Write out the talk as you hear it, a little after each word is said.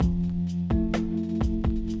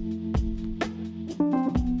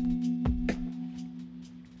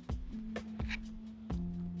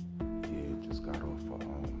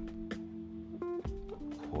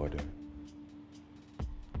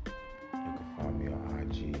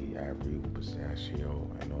at Real Pistachio,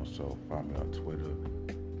 and also follow me on Twitter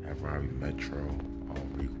at Robbie Metro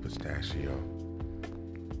on Real Pistachio.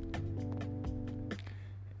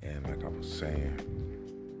 And like I was saying,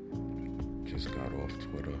 just got off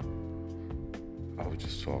Twitter. I was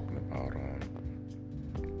just talking about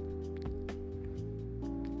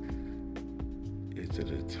is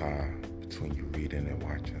it a tie between you reading and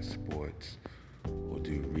watching sports, or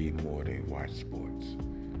do you read more than you watch sports?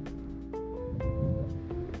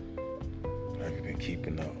 Have you been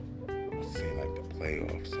keeping up? It seems like the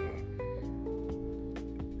playoffs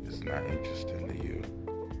it's not interesting to you.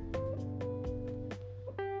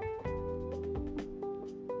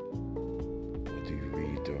 Or do you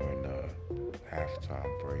read during the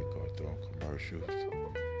halftime break or during commercials,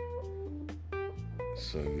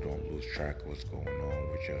 so you don't lose track of what's going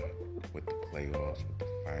on with the playoffs, with the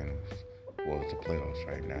finals? Well, it's the playoffs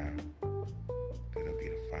right now. It'll be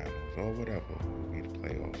the finals or whatever. It'll be the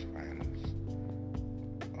playoffs, finals.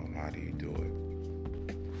 How do you do it?